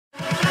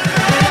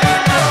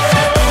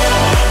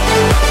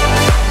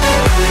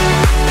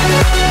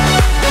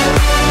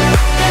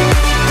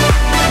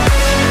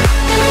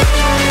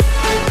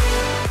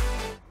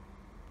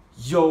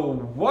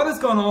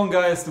going on,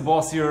 guys? The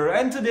Bozzz here,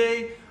 and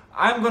today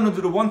I'm gonna do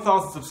the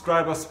 1000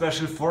 subscriber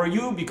special for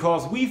you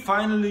because we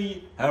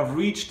finally have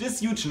reached this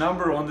huge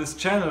number on this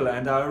channel,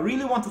 and I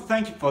really want to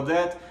thank you for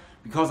that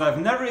because I've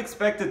never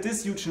expected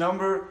this huge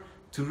number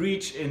to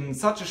reach in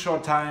such a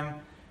short time.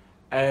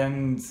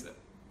 And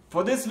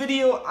for this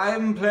video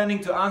I'm planning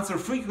to answer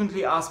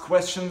frequently asked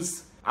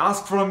questions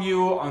asked from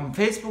you on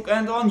Facebook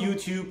and on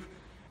YouTube.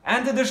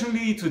 And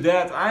additionally to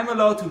that, I'm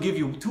allowed to give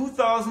you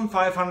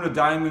 2,500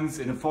 diamonds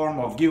in the form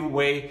of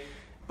giveaway,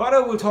 but I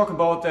will talk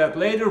about that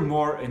later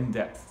more in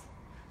depth.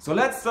 So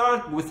let's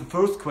start with the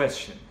first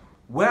question.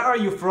 Where are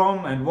you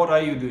from and what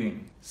are you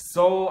doing?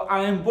 So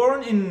I am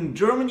born in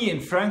Germany, in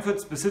Frankfurt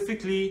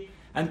specifically,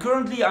 and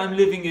currently I'm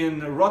living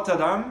in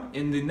Rotterdam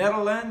in the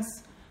Netherlands,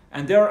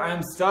 and there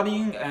I'm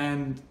studying,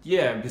 and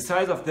yeah,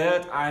 besides of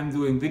that I'm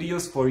doing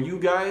videos for you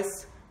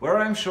guys where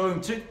I'm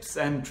showing tips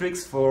and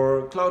tricks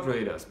for cloud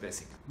raiders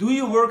basically. Do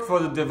you work for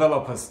the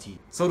developers team?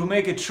 So to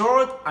make it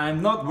short,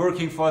 I'm not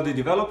working for the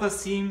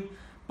developers team,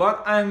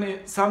 but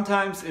I'm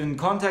sometimes in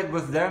contact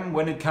with them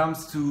when it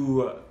comes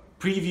to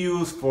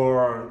previews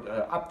for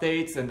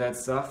updates and that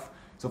stuff.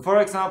 So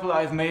for example,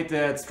 I've made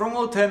that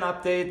Stronghold 10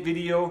 update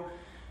video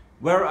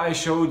where I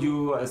showed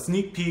you a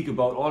sneak peek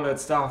about all that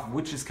stuff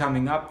which is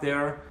coming up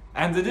there.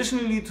 And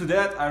additionally to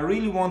that, I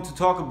really want to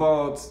talk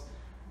about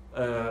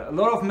a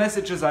lot of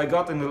messages I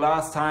got in the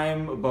last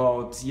time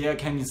about, yeah,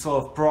 can you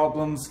solve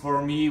problems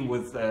for me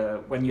with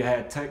when you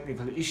had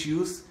technical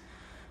issues,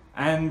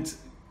 and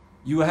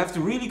you have to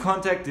really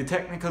contact the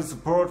technical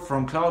support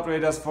from Cloud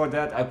Raiders for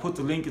that. I put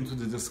the link into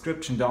the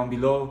description down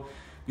below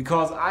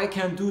because I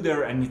can't do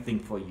there anything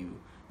for you,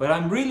 but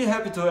I'm really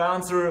happy to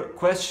answer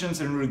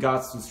questions in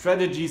regards to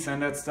strategies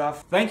and that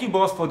stuff. Thank you,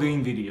 Bozzz, for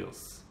doing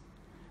videos.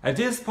 At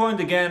this point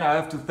again, I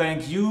have to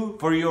thank you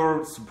for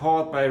your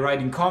support by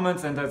writing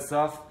comments and that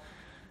stuff,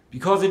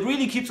 because it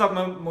really keeps up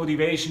my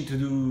motivation to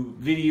do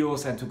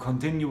videos and to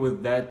continue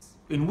with that.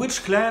 In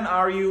which clan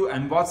are you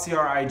and what's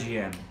your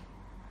IGN?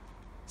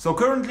 So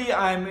currently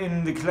I'm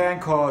in the clan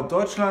called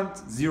Deutschland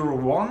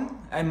 01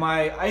 and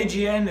my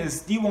IGN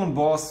is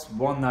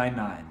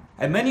D1Boss199.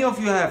 And many of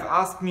you have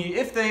asked me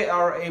if they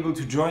are able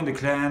to join the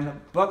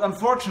clan, but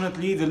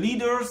unfortunately the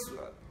leaders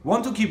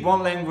want to keep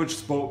one language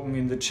spoken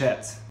in the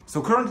chat.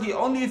 So currently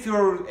only if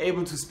you're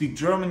able to speak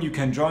German you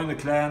can join the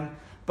clan.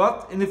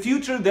 But in the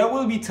future there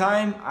will be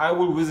time I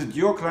will visit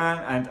your clan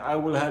and I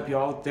will help you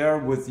out there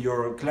with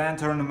your clan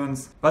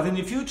tournaments. But in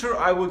the future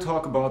I will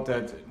talk about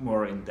that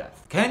more in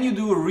depth. Can you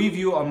do a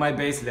review on my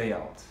base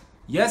layout?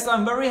 Yes,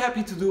 I'm very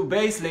happy to do a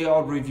base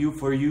layout review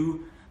for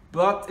you.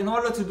 But in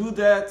order to do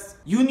that,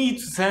 you need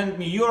to send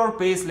me your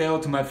base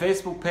layout to my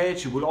Facebook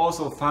page. You will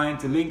also find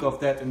the link of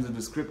that in the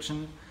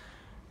description.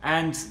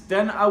 And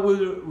then I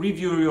will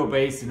review your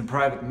base in a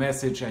private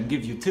message and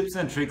give you tips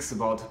and tricks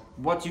about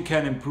what you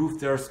can improve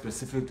there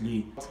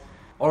specifically.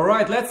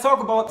 Alright, let's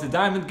talk about the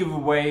diamond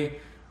giveaway,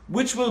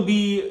 which will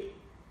be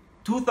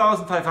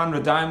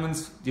 2,500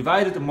 diamonds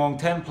divided among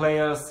 10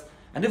 players.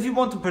 And if you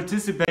want to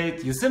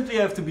participate, you simply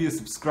have to be a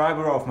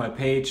subscriber of my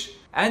page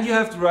and you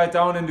have to write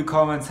down in the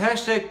comments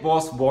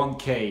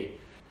 #Bozzz1K.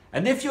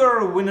 And if you are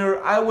a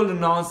winner, I will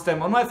announce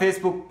them on my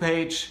Facebook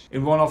page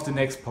in one of the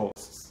next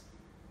posts.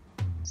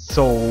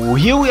 So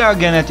here we are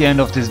again at the end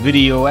of this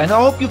video, and I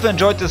hope you've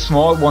enjoyed this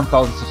small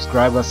 1000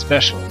 subscribers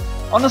special.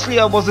 Honestly,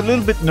 I was a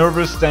little bit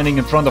nervous standing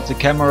in front of the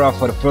camera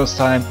for the first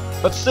time,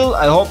 but still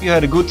I hope you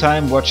had a good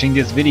time watching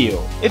this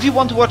video. If you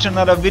want to watch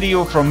another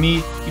video from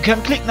me, you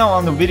can click now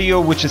on the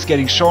video which is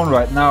getting shown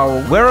right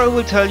now, where I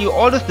will tell you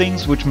all the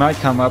things which might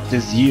come up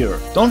this year.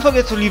 Don't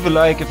forget to leave a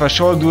like if I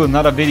sure do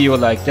another video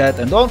like that,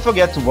 and don't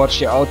forget to watch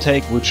the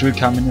outtake which will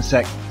come in a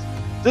second.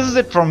 This is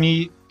it from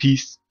me,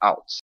 peace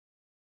out.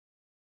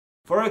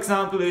 For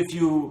example, if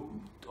you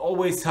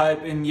always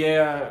type in,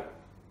 yeah,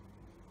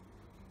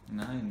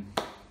 9.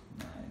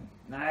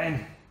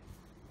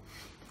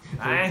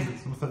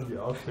 Jetzt muss dann die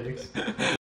Outtakes.